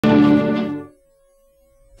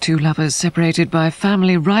Two lovers separated by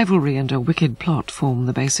family rivalry and a wicked plot form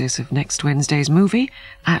the basis of next Wednesday's movie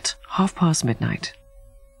at midnight.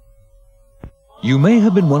 You may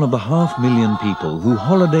have been one of the 500,000 people who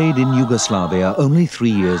holidayed in Yugoslavia only 3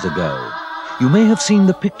 years ago. You may have seen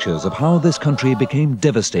the pictures of how this country became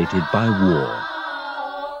devastated by war.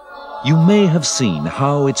 You may have seen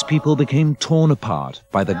how its people became torn apart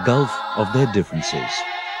by the gulf of their differences.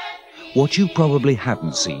 What you probably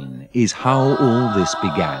haven't seen is how all this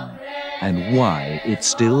began and why it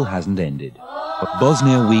still hasn't ended.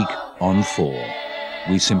 Bosnia Week on 4.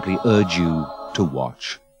 We simply urge you to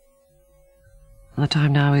watch. The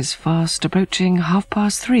time now is fast approaching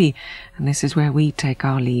 3:30, and this is where we take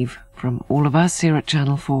our leave. From all of us here at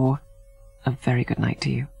Channel 4, a very good night to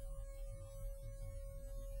you.